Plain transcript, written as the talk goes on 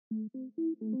Hello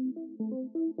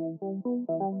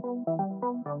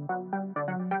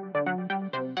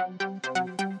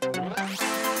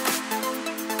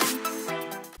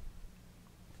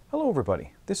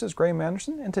everybody, this is Graeme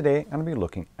Anderson, and today I'm going to be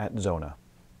looking at Zona.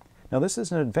 Now this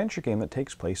is an adventure game that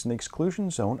takes place in the exclusion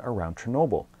zone around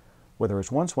Chernobyl, where there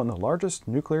was once one of the largest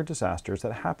nuclear disasters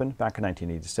that happened back in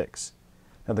 1986.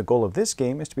 Now the goal of this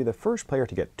game is to be the first player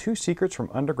to get 2 secrets from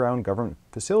underground government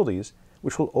facilities,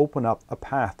 which will open up a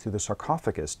path to the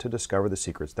sarcophagus to discover the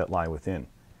secrets that lie within.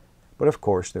 But of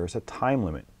course there is a time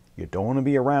limit. You don't want to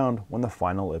be around when the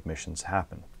final admissions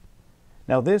happen.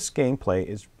 Now this gameplay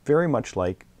is very much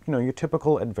like your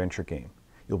typical adventure game.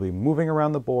 You'll be moving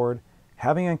around the board,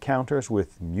 having encounters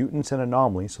with mutants and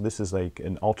anomalies, so this is like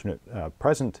an alternate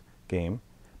present game,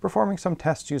 performing some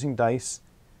tests using dice,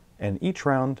 and each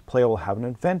round player will have an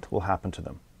event will happen to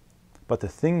them. But the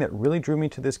thing that really drew me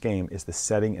to this game is the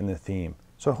setting and the theme,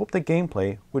 so I hope the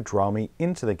gameplay would draw me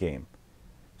into the game.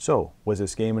 So, was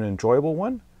this game an enjoyable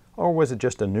one, or was it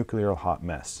just a nuclear hot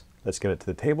mess? Let's get it to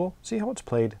the table, see how it's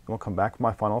played, and we'll come back with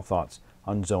my final thoughts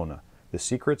on Zona, The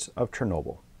Secrets of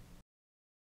Chernobyl.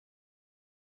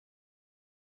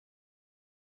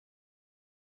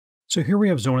 So here we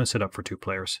have Zona set up for 2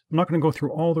 players. I'm not going to go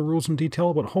through all the rules in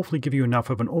detail, but hopefully give you enough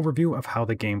of an overview of how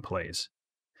the game plays.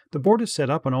 The board is set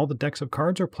up and all the decks of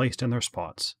cards are placed in their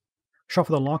spots.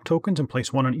 Shuffle the lock tokens and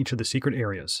place 1 on each of the secret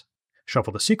areas.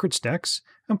 Shuffle the secrets decks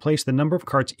and place the number of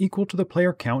cards equal to the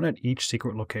player count at each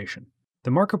secret location.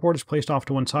 The marker board is placed off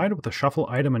to one side with the shuffle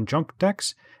item and junk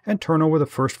decks, and turn over the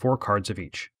first 4 cards of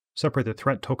each. Separate the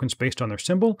threat tokens based on their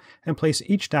symbol, and place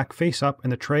each stack face up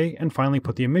in the tray, and finally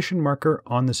put the emission marker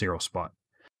on the 0 spot.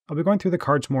 I'll be going through the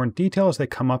cards more in detail as they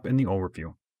come up in the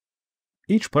overview.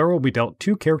 Each player will be dealt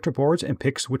 2 character boards and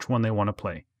picks which one they want to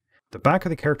play. The back of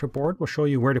the character board will show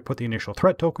you where to put the initial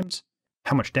threat tokens,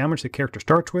 how much damage the character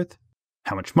starts with,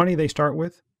 how much money they start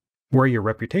with, where your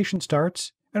reputation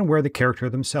starts, and where the character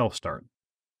themselves start.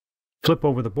 Flip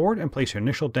over the board and place your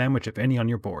initial damage, if any, on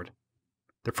your board.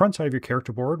 The front side of your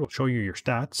character board will show you your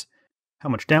stats, how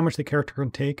much damage the character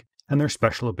can take, and their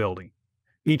special ability.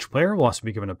 Each player will also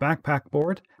be given a backpack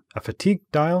board, a fatigue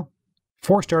dial,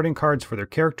 4 starting cards for their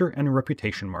character, and a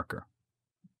reputation marker.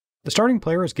 The starting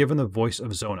player is given the voice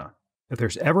of Zona. If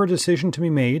there's ever a decision to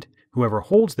be made, whoever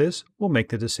holds this will make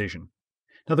the decision.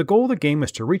 Now the goal of the game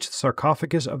is to reach the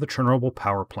sarcophagus of the Chernobyl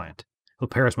power plant. The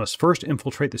players must first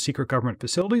infiltrate the secret government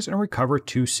facilities and recover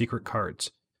 2 secret cards.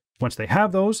 Once they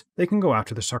have those, they can go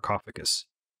after the sarcophagus.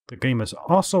 The game is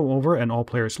also over and all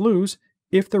players lose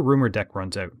if the rumor deck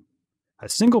runs out. A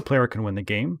single player can win the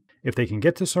game if they can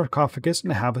get to the sarcophagus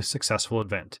and have a successful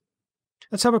event.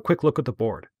 Let's have a quick look at the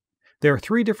board. There are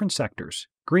 3 different sectors: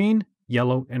 green,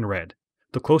 yellow, and red.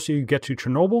 The closer you get to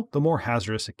Chernobyl, the more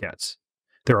hazardous it gets.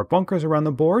 There are bunkers around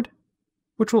the board,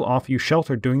 which will offer you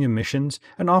shelter during the missions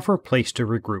and offer a place to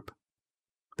regroup.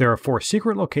 There are 4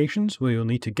 secret locations where you'll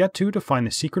need to get to find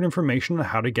the secret information on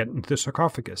how to get into the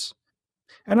sarcophagus.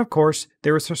 And of course,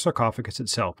 there is the sarcophagus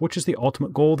itself, which is the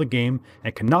ultimate goal of the game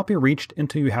and cannot be reached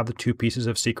until you have the 2 pieces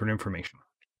of secret information.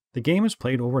 The game is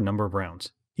played over a number of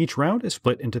rounds. Each round is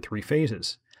split into 3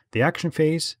 phases: the action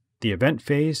phase, the event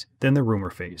phase, then the rumor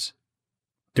phase.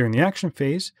 During the action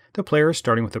phase, the players,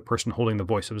 starting with the person holding the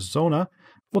voice of Zona,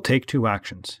 will take 2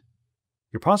 actions.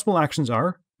 Your possible actions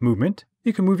are movement.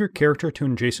 You can move your character to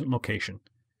an adjacent location.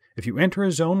 If you enter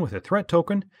a zone with a threat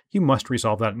token, you must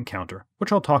resolve that encounter,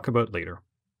 which I'll talk about later.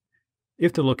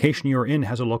 If the location you are in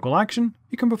has a local action,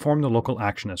 you can perform the local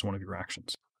action as one of your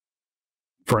actions.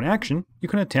 For an action, you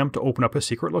can attempt to open up a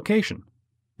secret location.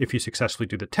 If you successfully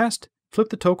do the test, flip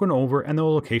the token over and the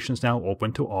location is now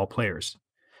open to all players.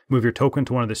 Move your token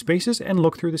to one of the spaces and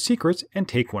look through the secrets and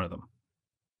take one of them.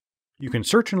 You can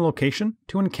search in a location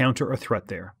to encounter a threat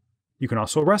there. You can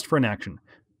also rest for an action,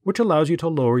 which allows you to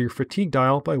lower your fatigue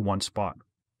dial by 1 spot.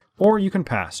 Or you can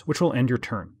pass, which will end your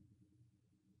turn.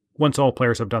 Once all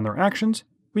players have done their actions,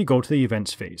 we go to the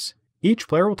events phase. Each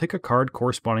player will take a card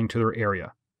corresponding to their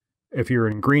area. If you're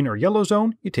in green or yellow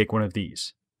zone, you take one of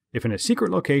these. If in a secret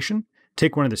location,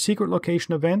 take one of the secret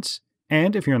location events,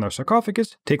 and if you're in the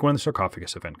sarcophagus, take one of the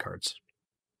sarcophagus event cards.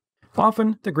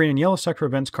 Often, the green and yellow sector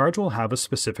events cards will have a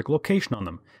specific location on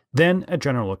them, then a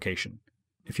general location.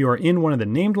 If you are in one of the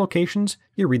named locations,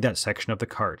 you read that section of the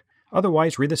card.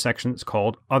 Otherwise, read the section that's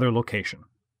called Other Location.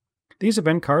 These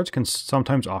event cards can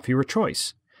sometimes offer you a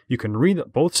choice. You can read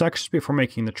both sections before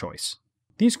making the choice.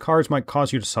 These cards might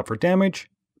cause you to suffer damage,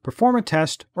 perform a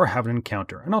test, or have an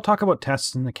encounter, and I'll talk about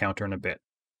tests and encounter in a bit.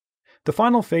 The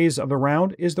final phase of the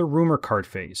round is the rumor card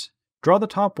phase. Draw the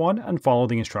top one and follow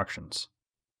the instructions.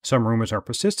 Some rumors are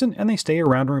persistent and they stay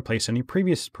around and replace any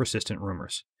previous persistent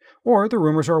rumors. or the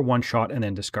rumors are one shot and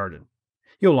then discarded.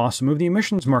 You'll also move the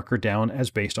emissions marker down as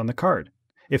based on the card.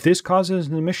 If this causes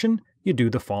an emission, you do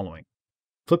the following.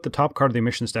 Flip the top card of the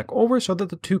emissions deck over so that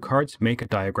the two cards make a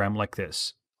diagram like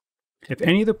this. If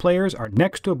any of the players are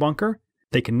next to a bunker,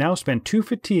 they can now spend 2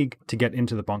 fatigue to get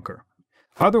into the bunker.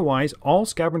 Otherwise, all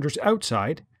scavengers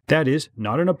outside, that is,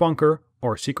 not in a bunker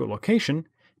or a secret location,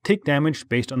 take damage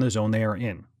based on the zone they are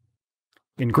in.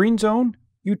 In green zone,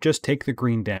 you just take the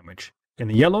green damage. In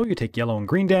the yellow, you take yellow and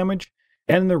green damage,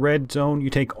 and in the red zone, you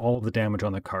take all of the damage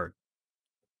on the card.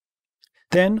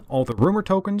 Then, all the rumor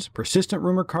tokens, persistent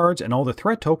rumor cards, and all the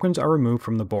threat tokens are removed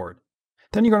from the board.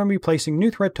 Then you're going to be placing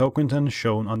new threat tokens as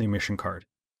shown on the emission card.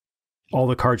 All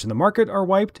the cards in the market are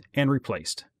wiped and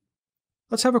replaced.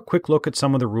 Let's have a quick look at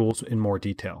some of the rules in more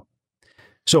detail.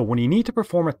 So when you need to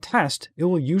perform a test, it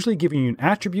will usually give you an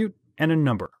attribute and a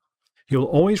number. You'll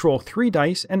always roll 3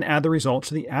 dice and add the result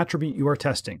to the attribute you are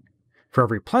testing. For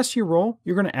every plus you roll,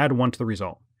 you're going to add 1 to the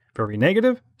result. For every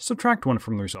negative, subtract 1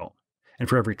 from the result. And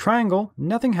for every triangle,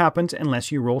 nothing happens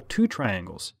unless you roll 2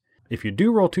 triangles. If you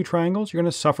do roll 2 triangles, you're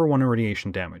going to suffer 1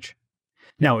 radiation damage.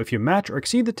 Now, if you match or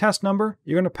exceed the test number,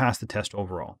 you're going to pass the test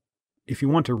overall. If you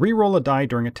want to re-roll a die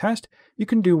during a test, you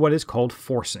can do what is called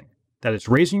forcing. That is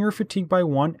raising your fatigue by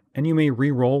 1, and you may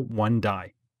re-roll 1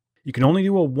 die. You can only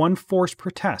do a 1 force per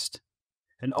test.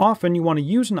 And often you want to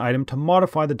use an item to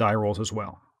modify the die rolls as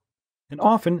well. And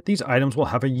often these items will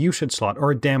have a usage slot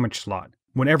or a damage slot.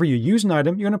 Whenever you use an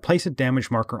item, you're going to place a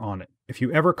damage marker on it. If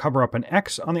you ever cover up an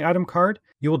X on the item card,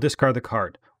 you will discard the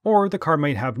card. Or the card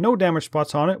might have no damage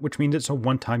spots on it, which means it's a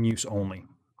one-time use only.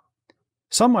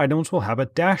 Some items will have a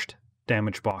dashed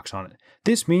damage box on it.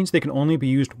 This means they can only be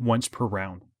used once per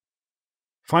round.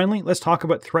 Finally, let's talk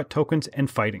about threat tokens and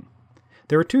fighting.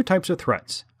 There are 2 types of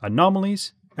threats,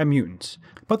 anomalies and mutants,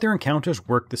 but their encounters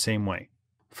work the same way.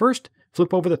 First,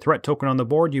 flip over the threat token on the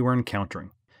board you are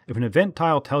encountering. If an event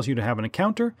tile tells you to have an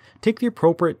encounter, take the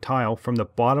appropriate tile from the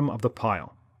bottom of the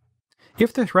pile.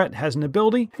 If the threat has an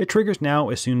ability, it triggers now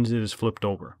as soon as it is flipped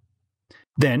over.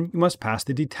 Then you must pass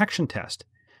the detection test.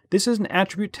 This is an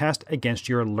attribute test against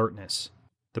your alertness.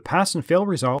 The pass and fail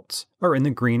results are in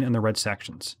the green and the red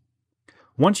sections.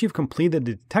 Once you've completed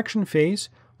the detection phase,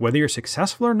 whether you're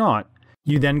successful or not,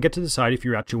 you then get to decide if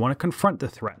you actually want to confront the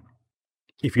threat.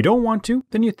 If you don't want to,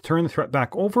 then you turn the threat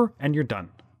back over and you're done.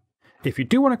 If you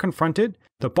do want to confront it,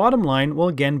 the bottom line will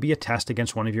again be a test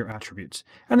against one of your attributes,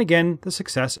 and again the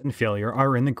success and failure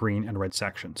are in the green and red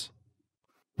sections.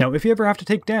 Now if you ever have to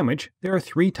take damage, there are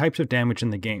 3 types of damage in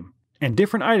the game, and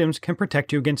different items can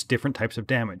protect you against different types of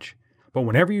damage. But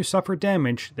whenever you suffer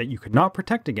damage that you could not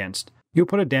protect against, you'll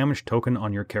put a damage token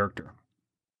on your character.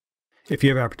 If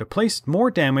you ever have to place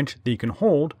more damage that you can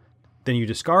hold, then you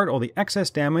discard all the excess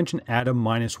damage and add a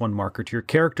 -1 marker to your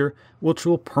character, which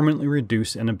will permanently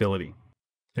reduce an ability.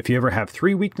 If you ever have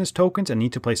 3 weakness tokens and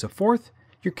need to place a 4th,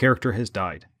 your character has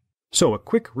died. So a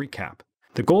quick recap.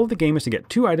 The goal of the game is to get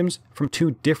 2 items from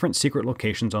 2 different secret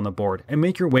locations on the board and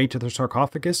make your way to the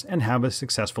sarcophagus and have a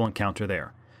successful encounter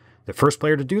there. The first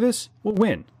player to do this will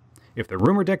win. If the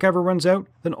rumor deck ever runs out,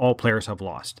 then all players have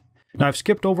lost. Now I've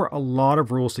skipped over a lot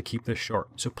of rules to keep this short,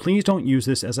 so please don't use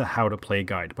this as a how to play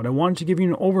guide, but I wanted to give you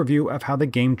an overview of how the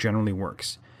game generally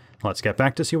works. Let's get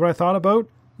back to see what I thought about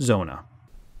Zona.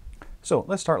 So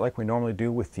let's start like we normally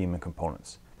do with theme and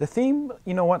components. The theme,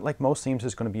 you know what, like most themes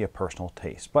is going to be a personal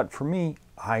taste, but for me,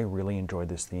 I really enjoyed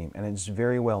this theme and it's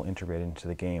very well integrated into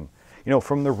the game. You know,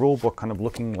 from the rule book kind of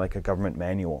looking like a government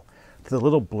manual, to the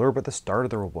little blurb at the start of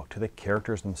the rulebook, to the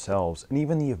characters themselves, and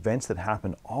even the events that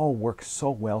happen all work so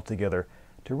well together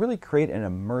to really create an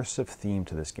immersive theme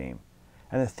to this game,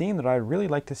 and a theme that I'd really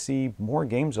like to see more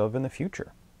games of in the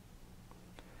future.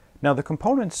 Now the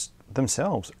components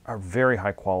themselves are very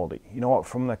high quality, you know what,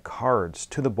 from the cards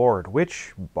to the board,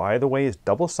 which by the way is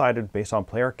double-sided based on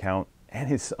player count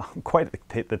and is quite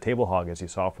the table hog as you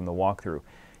saw from the walkthrough,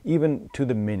 even to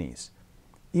the minis.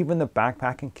 Even the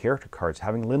backpack and character cards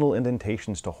having little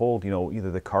indentations to hold, you know, either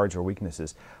the cards or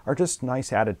weaknesses are just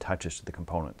nice added touches to the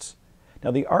components.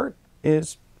 Now the art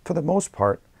is, for the most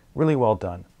part, really well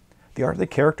done. The art of the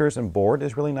characters and board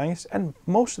is really nice, and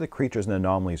most of the creatures and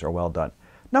anomalies are well done.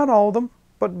 Not all of them,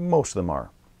 but most of them are.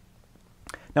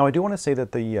 Now I do want to say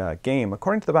that the game,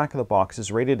 according to the back of the box, is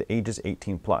rated ages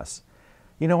 18+.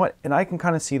 You know what, and I can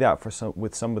kind of see that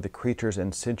with some of the creatures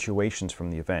and situations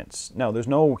from the events. Now, there's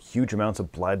no huge amounts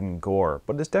of blood and gore,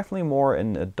 but it's definitely more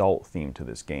an adult theme to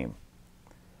this game.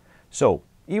 So,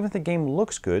 even if the game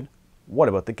looks good, what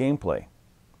about the gameplay?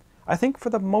 I think for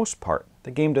the most part,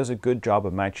 the game does a good job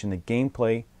of matching the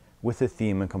gameplay with the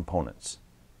theme and components.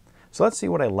 So let's see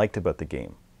what I liked about the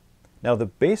game. Now, the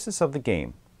basis of the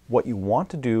game, what you want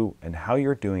to do and how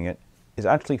you're doing it is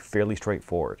actually fairly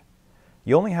straightforward.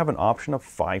 You only have an option of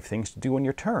 5 things to do on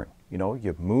your turn.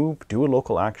 You move, do a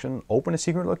local action, open a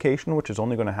secret location, which is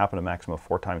only going to happen a maximum of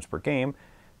 4 times per game,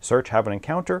 search, have an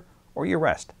encounter, or you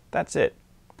rest. That's it.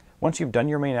 Once you've done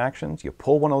your main actions, you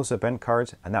pull one of those event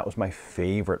cards, and that was my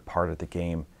favorite part of the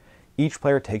game. Each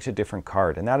player takes a different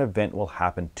card, and that event will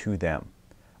happen to them.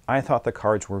 I thought the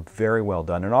cards were very well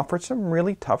done and offered some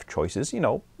really tough choices,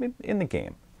 in the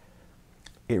game.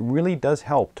 It really does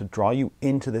help to draw you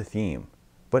into the theme.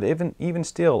 But even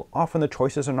still, often the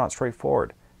choices are not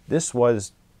straightforward. This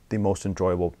was the most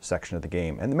enjoyable section of the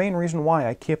game, and the main reason why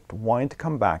I kept wanting to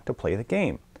come back to play the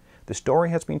game. The story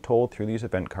has been told through these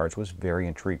event cards was very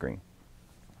intriguing.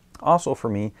 Also for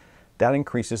me, that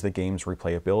increases the game's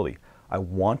replayability. I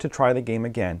want to try the game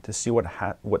again to see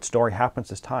what story happens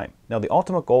this time. Now the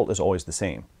ultimate goal is always the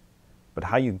same, but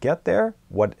how you get there,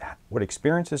 what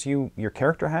experiences your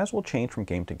character has will change from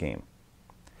game to game.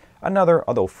 Another,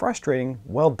 although frustrating,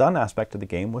 well done aspect of the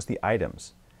game was the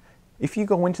items. If you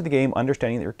go into the game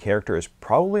understanding that your character is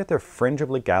probably at the fringe of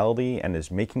legality and is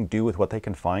making do with what they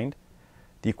can find,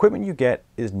 the equipment you get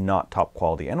is not top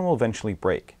quality and will eventually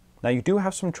break. Now you do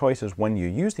have some choices when you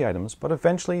use the items, but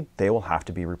eventually they will have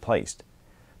to be replaced.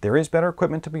 There is better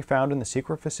equipment to be found in the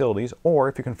secret facilities, or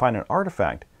if you can find an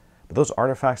artifact, but those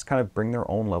artifacts kind of bring their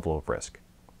own level of risk.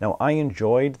 Now I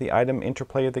enjoyed the item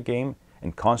interplay of the game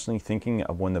and constantly thinking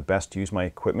of when the best to use my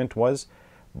equipment was,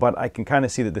 but I can kind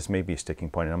of see that this may be a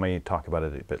sticking point, and I may talk about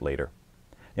it a bit later.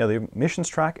 Now the missions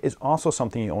track is also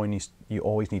something you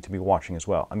always need to be watching as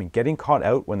well. I mean, getting caught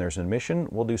out when there's a mission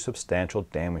will do substantial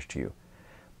damage to you.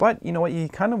 But you know what, you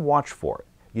kind of watch for it.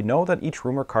 You know that each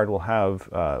rumor card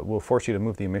will force you to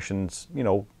move the emissions,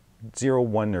 0,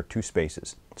 1, or 2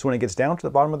 spaces. So when it gets down to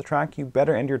the bottom of the track, you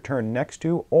better end your turn next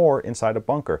to or inside a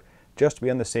bunker, just to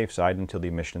be on the safe side until the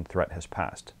emission threat has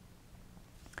passed.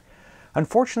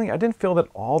 Unfortunately, I didn't feel that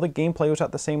all the gameplay was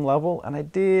at the same level, and I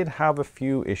did have a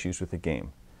few issues with the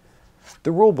game.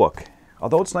 The rulebook,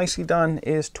 although it's nicely done,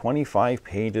 is 25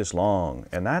 pages long,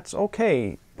 and that's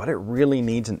okay, but it really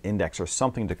needs an index or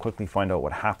something to quickly find out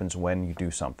what happens when you do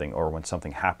something or when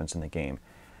something happens in the game.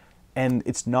 And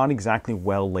it's not exactly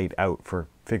well laid out for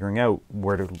figuring out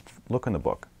where to look in the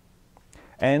book.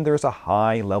 And there's a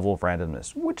high level of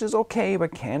randomness, which is okay,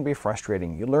 but can be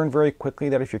frustrating. You learn very quickly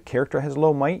that if your character has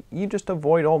low might, you just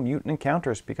avoid all mutant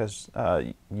encounters because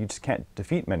you just can't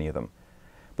defeat many of them.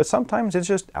 But sometimes it's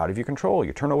just out of your control.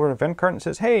 You turn over an event card and it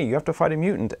says, hey, you have to fight a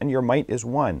mutant and your might is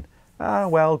 1.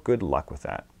 Well, good luck with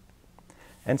that.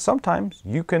 And sometimes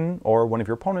you can, or one of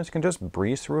your opponents can just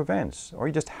breeze through events, or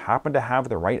you just happen to have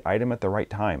the right item at the right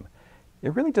time.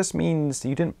 It really just means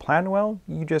you didn't plan well,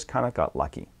 you just kind of got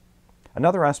lucky.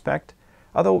 Another aspect,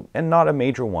 and not a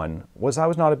major one, was I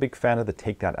was not a big fan of the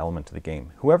take that element to the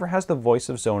game. Whoever has the voice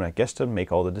of Zona gets to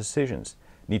make all the decisions.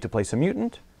 Need to place a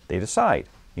mutant? They decide.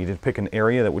 Need to pick an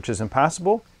area which is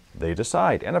impassable? They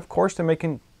decide. And of course they're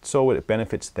making so it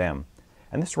benefits them.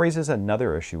 And this raises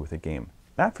another issue with the game.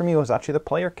 That for me was actually the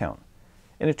player count.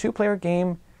 In a 2-player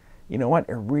game, you know what,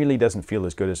 it really doesn't feel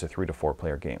as good as a 3 to 4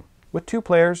 player game. With 2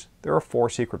 players, there are 4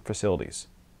 secret facilities.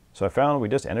 So I found we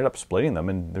just ended up splitting them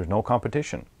and there's no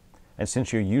competition. And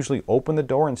since you usually open the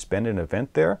door and spend an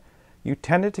event there, you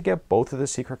tended to get both of the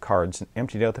secret cards and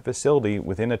emptied out the facility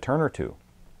within a turn or 2.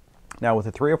 Now with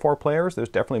the 3 or 4 players, there's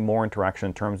definitely more interaction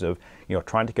in terms of,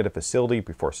 trying to get a facility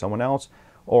before someone else,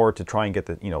 or to try and get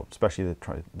especially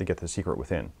to get the secret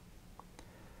within.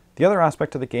 The other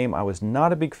aspect of the game I was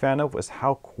not a big fan of was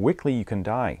how quickly you can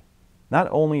die. Not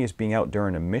only is being out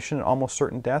during a mission almost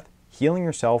certain death, healing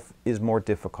yourself is more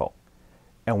difficult.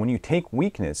 And when you take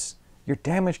weakness, your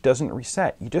damage doesn't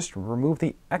reset. You just remove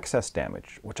the excess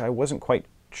damage, which I wasn't quite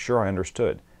sure I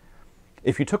understood.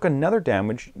 If you took another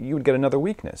damage, you would get another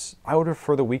weakness. I would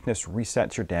prefer the weakness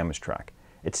resets your damage track.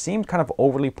 It seemed kind of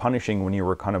overly punishing when you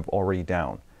were kind of already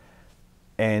down.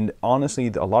 And honestly,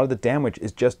 a lot of the damage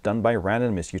is just done by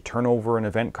randomness. You turn over an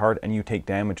event card and you take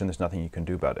damage and there's nothing you can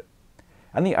do about it.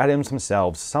 And the items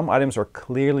themselves, some items are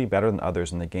clearly better than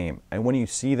others in the game. And when you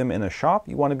see them in a shop,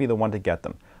 you want to be the one to get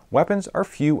them. Weapons are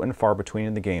few and far between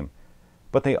in the game,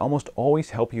 but they almost always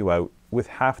help you out, with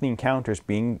half the encounters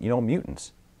being,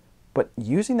 mutants. But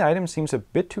using the items seems a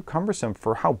bit too cumbersome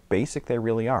for how basic they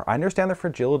really are. I understand the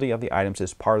fragility of the items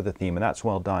is part of the theme, and that's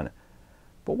well done.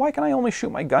 But why can I only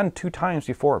shoot my gun 2 times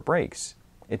before it breaks?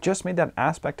 It just made that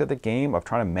aspect of the game of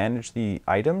trying to manage the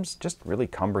items just really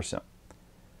cumbersome.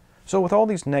 So with all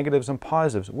these negatives and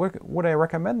positives, would I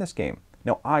recommend this game?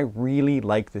 Now, I really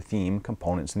like the theme,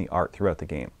 components, and the art throughout the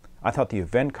game. I thought the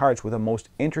event cards were the most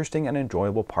interesting and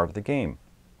enjoyable part of the game.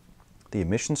 The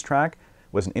emissions track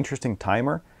was an interesting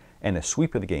timer and a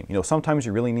sweep of the game. You know, sometimes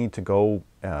you really need to go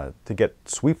to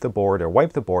sweep the board or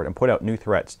wipe the board and put out new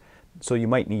threats. So you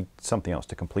might need something else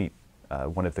to complete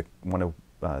one of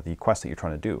the quests that you're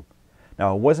trying to do.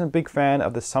 Now, I wasn't a big fan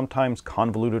of the sometimes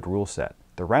convoluted rule set.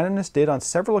 The randomness did on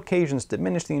several occasions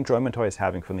diminish the enjoyment I was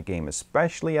having from the game,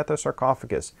 especially at the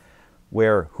sarcophagus,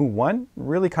 where who won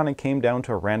really kind of came down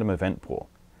to a random event pool.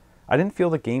 I didn't feel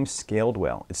the game scaled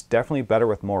well. It's definitely better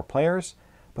with more players,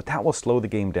 but that will slow the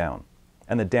game down.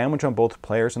 And the damage on both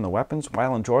players and the weapons,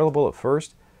 while enjoyable at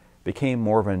first, became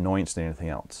more of an annoyance than anything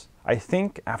else. I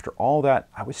think after all that,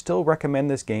 I would still recommend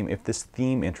this game if this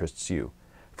theme interests you.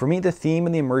 For me, the theme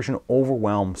and the immersion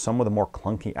overwhelm some of the more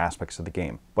clunky aspects of the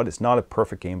game, but it's not a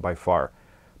perfect game by far.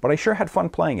 But I sure had fun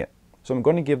playing it, so I'm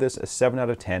going to give this a 7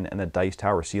 out of 10 and the Dice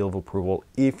Tower seal of approval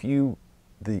if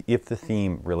the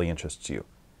theme really interests you.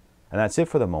 And that's it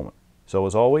for the moment. So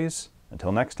as always,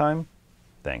 until next time,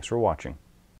 thanks for watching.